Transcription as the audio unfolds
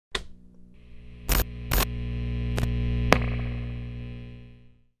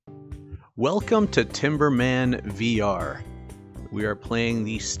Welcome to Timberman VR. We are playing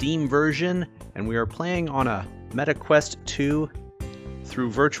the Steam version, and we are playing on a Meta Quest 2 through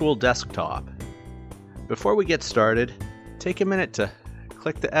Virtual Desktop. Before we get started, take a minute to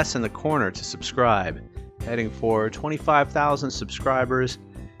click the S in the corner to subscribe. Heading for 25,000 subscribers.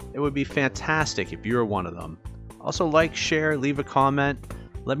 It would be fantastic if you're one of them. Also like, share, leave a comment.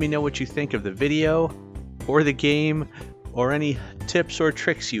 Let me know what you think of the video, or the game, or any tips or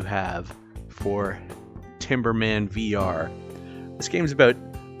tricks you have for Timberman VR. This game's about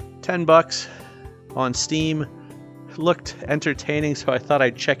 10 bucks on Steam. Looked entertaining, so I thought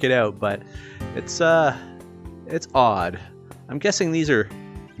I'd check it out, but it's odd. I'm guessing these are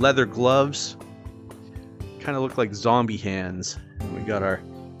leather gloves. Kind of look like zombie hands. And we got our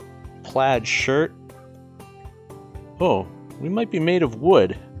plaid shirt. Oh, we might be made of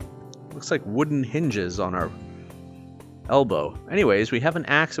wood. Looks like wooden hinges on our elbow. Anyways, we have an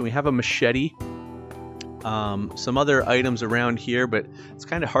axe and we have a machete. Some other items around here, but it's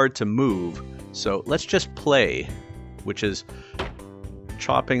kind of hard to move. So let's just play, which is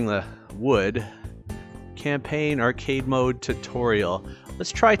chopping the wood. Campaign, arcade mode, tutorial.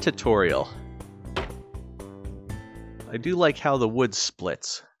 Let's try tutorial. I do like how the wood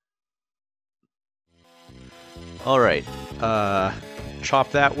splits. Alright,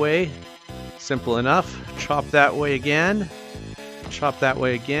 chop that way. Simple enough. Chop that way again. Chop that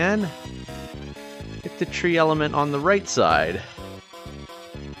way again. Hit the tree element on the right side.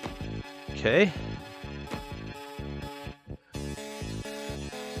 Okay.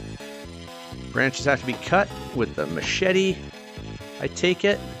 Branches have to be cut with the machete, I take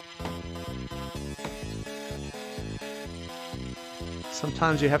it.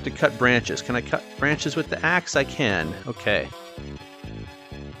 Sometimes you have to cut branches. Can I cut branches with the axe? I can. Okay.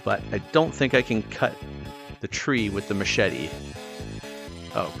 But I don't think I can cut the tree with the machete.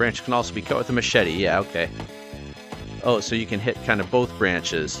 Oh, branch can also be cut with a machete. Yeah, okay. Oh, so you can hit kind of both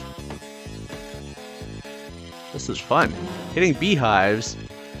branches. This is fun. Hitting beehives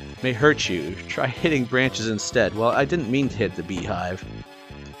may hurt you. Try hitting branches instead. Well, I didn't mean to hit the beehive.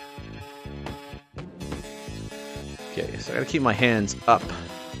 Okay, so I gotta keep my hands up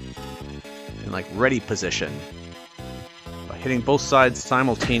in like ready position by hitting both sides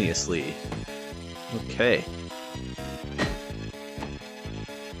simultaneously. Okay.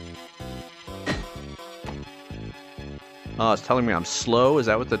 Oh, it's telling me I'm slow. Is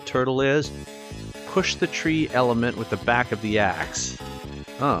that what the turtle is? Push the tree element with the back of the axe.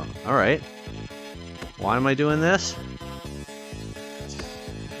 Oh, alright. Why am I doing this?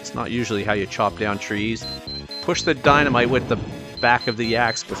 It's not usually how you chop down trees. Push the dynamite with the back of the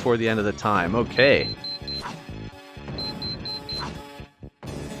axe before the end of the time. Okay.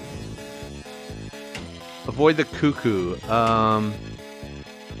 Avoid the cuckoo.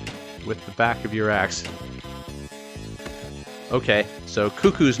 With the back of your axe. Okay, so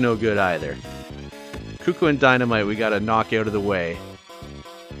cuckoo's no good either. Cuckoo and dynamite we gotta knock out of the way.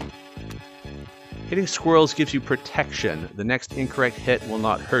 Hitting squirrels gives you protection. The next incorrect hit will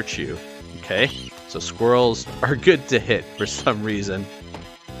not hurt you. Okay, so squirrels are good to hit for some reason.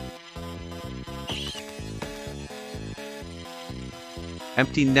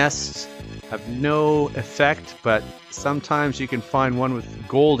 Empty nests have no effect, but sometimes you can find one with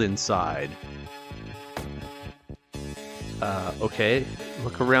gold inside. Okay,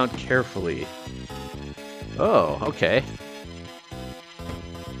 look around carefully. Oh, okay.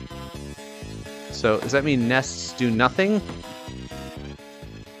 So, does that mean nests do nothing?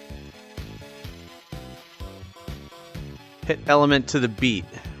 Hit element to the beat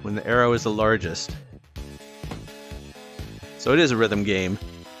when the arrow is the largest. So it is a rhythm game.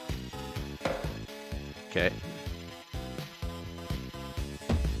 Okay.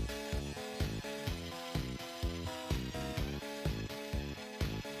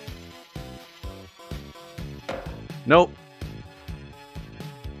 Nope.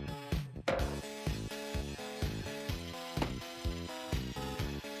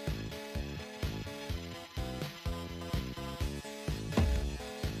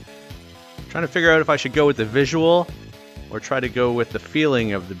 Trying to figure out if I should go with the visual or try to go with the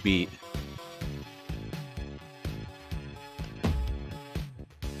feeling of the beat.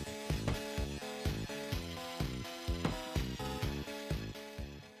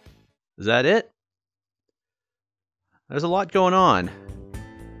 Is that it? There's a lot going on.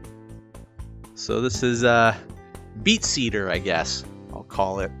 So this is Beat Seeder, I guess I'll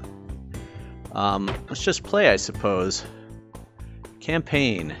call it. Let's just play, I suppose.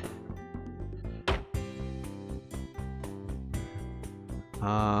 Campaign.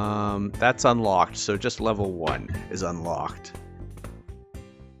 That's unlocked, so just level 1 is unlocked.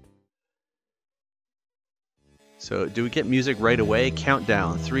 So do we get music right away?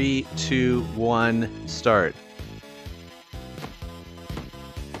 Countdown. 3, 2, 1, start.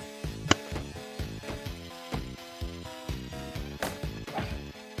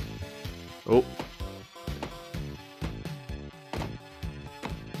 Oh.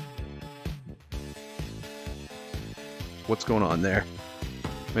 What's going on there?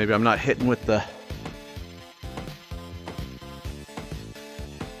 Maybe I'm not hitting with the...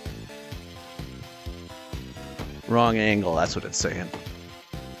 wrong angle, that's what it's saying.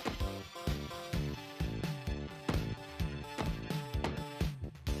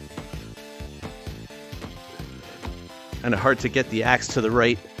 Kind of hard to get the axe to the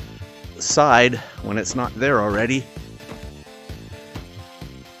right side when it's not there already.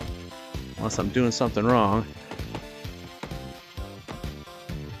 Unless I'm doing something wrong.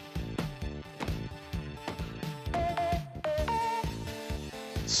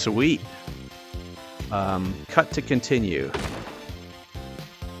 Sweet. Cut to continue.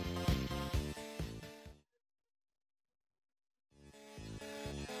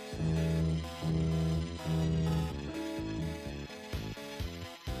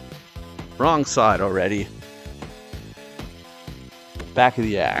 Wrong side already. Back of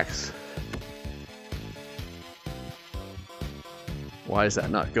the axe. Why is that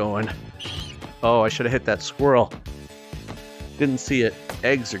not going? Oh, I should have hit that squirrel. Didn't see it.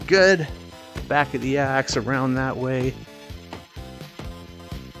 Eggs are good. Back of the axe around that way.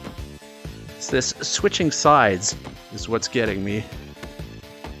 It's this switching sides is what's getting me.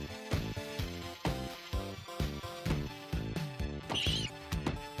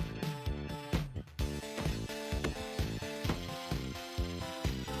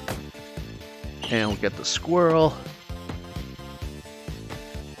 And we'll get the squirrel.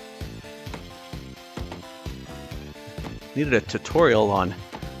 Needed a tutorial on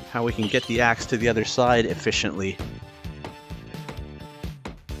how we can get the axe to the other side efficiently.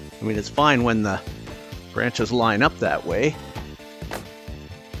 I mean, it's fine when the branches line up that way.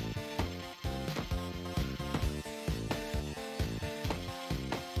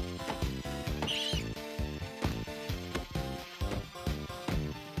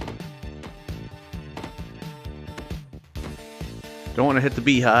 Don't want to hit the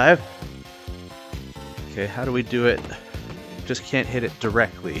beehive. Okay, how do we do it? Just can't hit it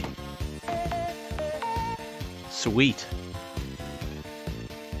directly. Sweet.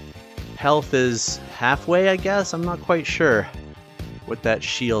 Health is halfway, I guess? I'm not quite sure what that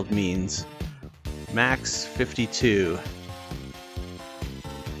shield means. Max 52.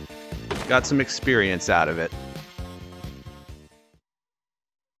 Got some experience out of it.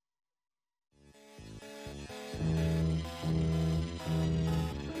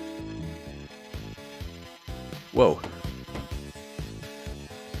 Whoa.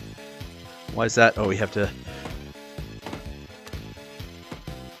 Why is that? Oh, we have to...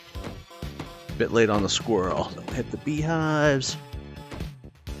 A bit late on the squirrel. Don't hit the beehives.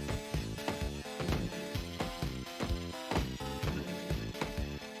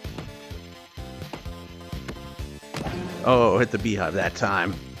 Oh, hit the beehive that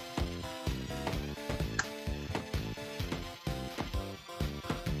time.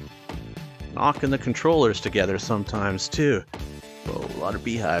 Knocking the controllers together sometimes too. Oh, a lot of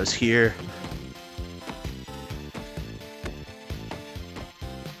beehives here.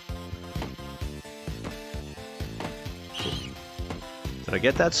 Did I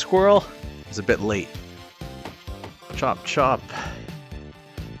get that squirrel? It's a bit late. Chop, chop.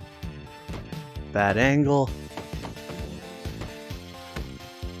 Bad angle.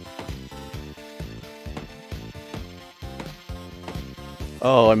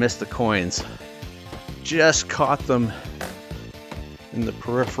 Oh, I missed the coins. Just caught them in the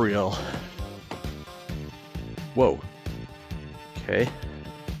peripheral. Whoa. Okay.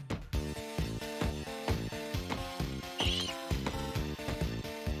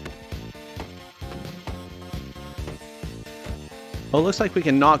 Oh, it looks like we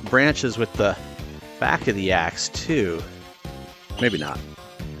can knock branches with the back of the axe, too. Maybe not.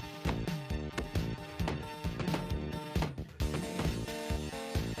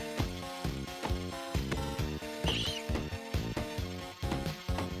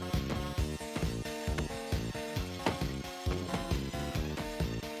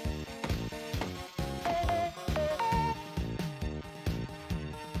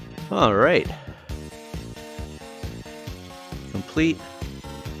 All right. Complete.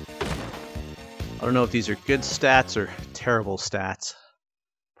 I don't know if these are good stats or terrible stats.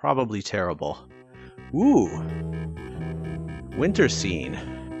 Probably terrible. Ooh. Winter scene.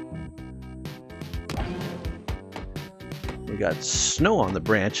 We got snow on the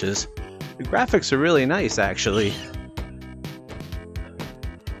branches. The graphics are really nice, actually.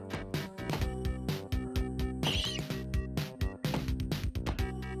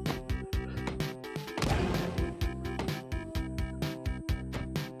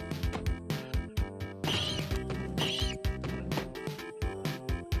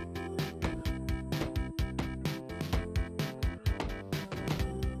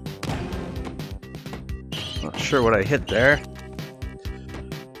 Not sure what I hit there.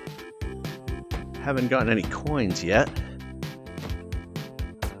 Haven't gotten any coins yet.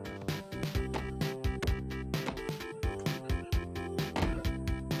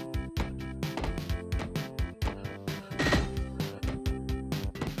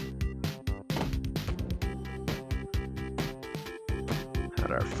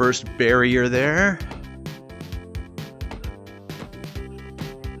 Had our first barrier there.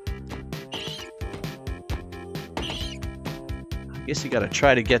 I guess you gotta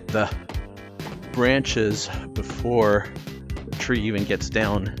try to get the branches before the tree even gets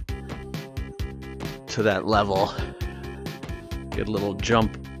down to that level. Get a little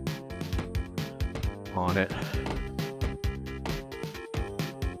jump on it.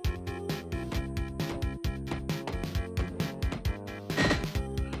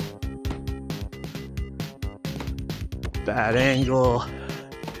 Bad angle,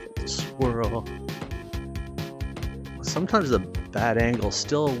 swirl. Sometimes the bad angle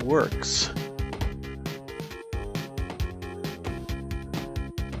still works.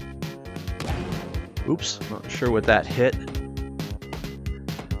 Oops, not sure what that hit.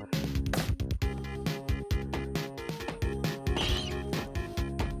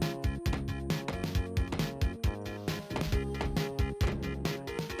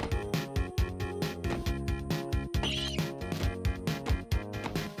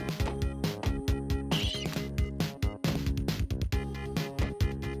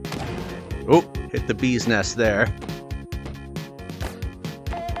 Oh, hit the bee's nest there.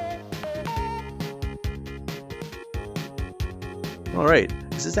 All right,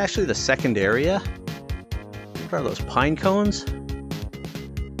 is this actually the second area? What are those, pine cones?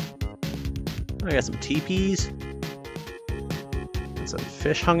 I got some teepees. And some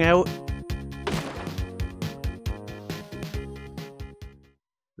fish hung out.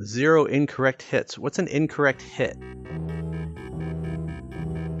 0 incorrect hits. What's an incorrect hit?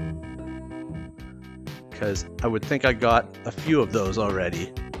 Because I would think I got a few of those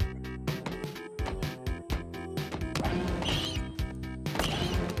already.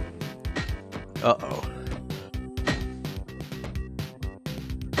 Uh-oh.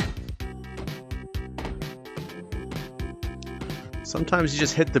 Sometimes you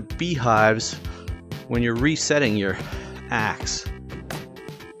just hit the beehives when you're resetting your axe.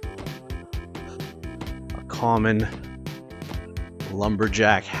 A common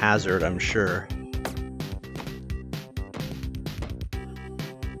lumberjack hazard, I'm sure.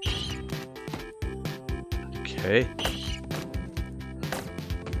 Okay.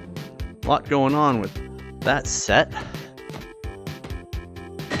 A lot going on with that set.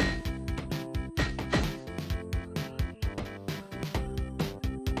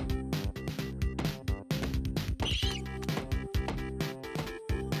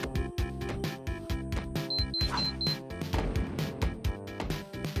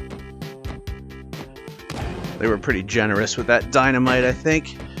 They were pretty generous with that dynamite, I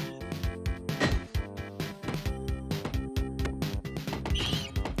think.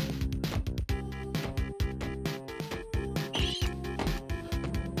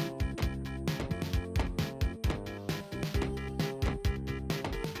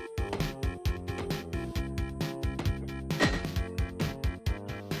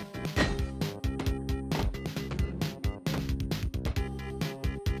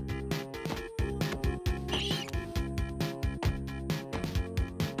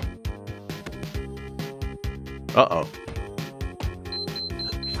 Uh-oh.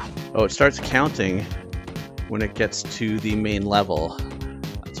 Oh, it starts counting when it gets to the main level.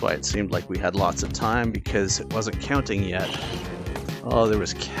 That's why it seemed like we had lots of time, because it wasn't counting yet. Oh, there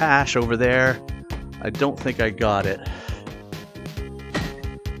was cash over there. I don't think I got it.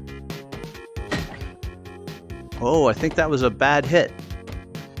 Oh, I think that was a bad hit.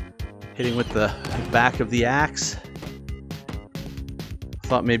 Hitting with the back of the axe.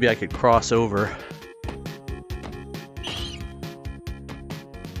 Thought maybe I could cross over.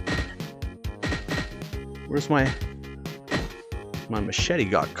 Where's my machete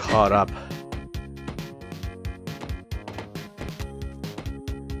got caught up?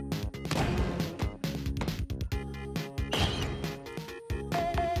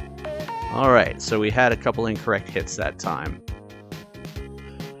 All right, so we had a couple incorrect hits that time.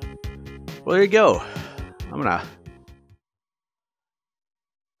 Well, there you go. I'm gonna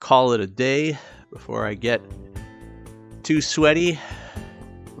call it a day before I get too sweaty.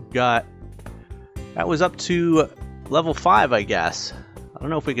 We've got, that was up to level 5, I guess. I don't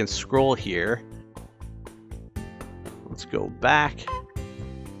know if we can scroll here. Let's go back.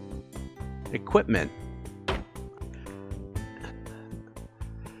 Equipment.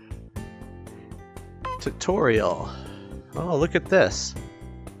 Tutorial. Oh, look at this.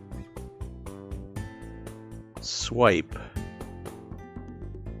 Swipe.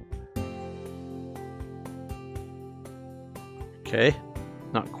 Okay,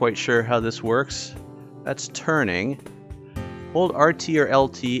 not quite sure how this works. That's turning. Hold RT or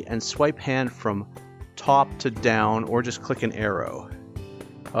LT and swipe hand from top to down, or just click an arrow.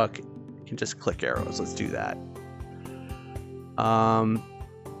 Okay, you can just click arrows. Let's do that.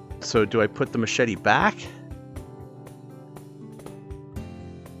 So do I put the machete back?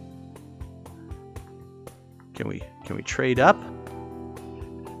 Can we trade up?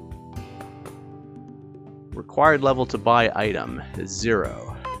 Required level to buy item is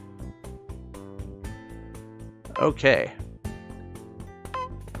 0. Okay.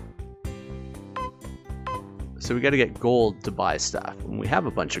 So we got to get gold to buy stuff. And we have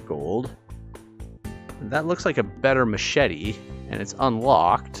a bunch of gold. That looks like a better machete, and it's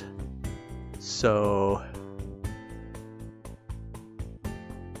unlocked. So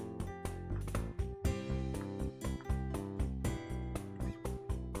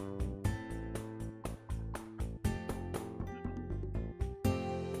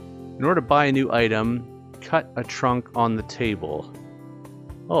in order to buy a new item, cut a trunk on the table.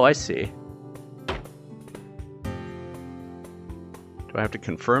 Oh, I see. Do I have to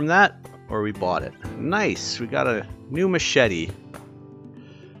confirm that? Or we bought it? Nice, we got a new machete.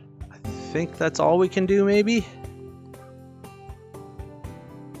 I think that's all we can do, maybe?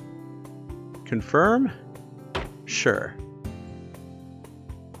 Confirm? Sure.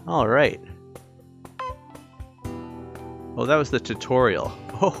 Alright. Oh, that was the tutorial.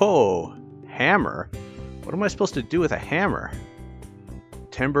 Oh, hammer. What am I supposed to do with a hammer?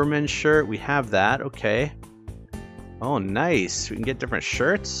 Timberman shirt, we have that, okay. Oh, nice. We can get different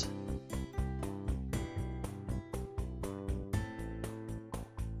shirts.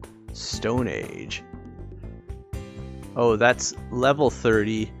 Stone Age. Oh, that's level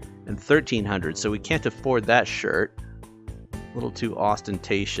 30 and 1300, so we can't afford that shirt. A little too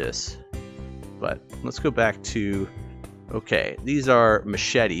ostentatious. But let's go back to... Okay, these are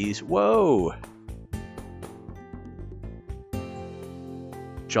machetes. Whoa!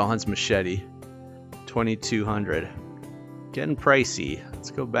 John's machete. 2200. Getting pricey. Let's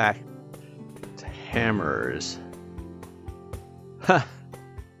go back to hammers. Ha!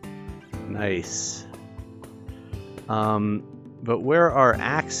 Nice. But where are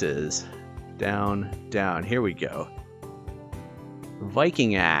axes? Down. Here we go.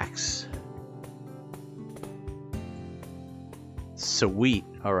 Viking axe. Sweet.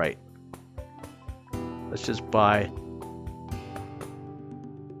 Alright. Let's just buy...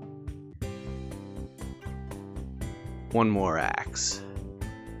 one more axe.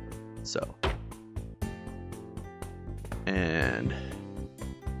 So. And...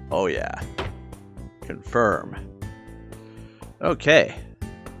 oh yeah. Confirm. Okay.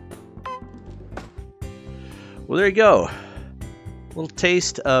 Well, there you go. A little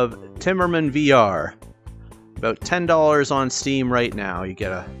taste of Timberman VR. About $10 on Steam right now. You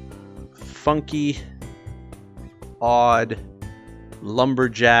get a funky, odd,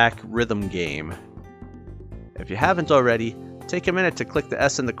 lumberjack rhythm game. If you haven't already, take a minute to click the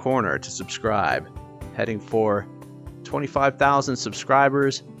S in the corner to subscribe. Heading for 25,000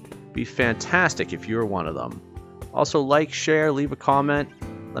 subscribers. Be fantastic if you're one of them. Also, like, share, leave a comment.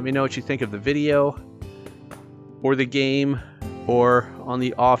 Let me know what you think of the video or the game, or on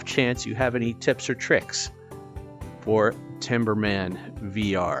the off chance you have any tips or tricks for Timberman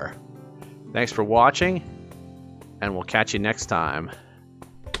VR. Thanks for watching, and we'll catch you next time.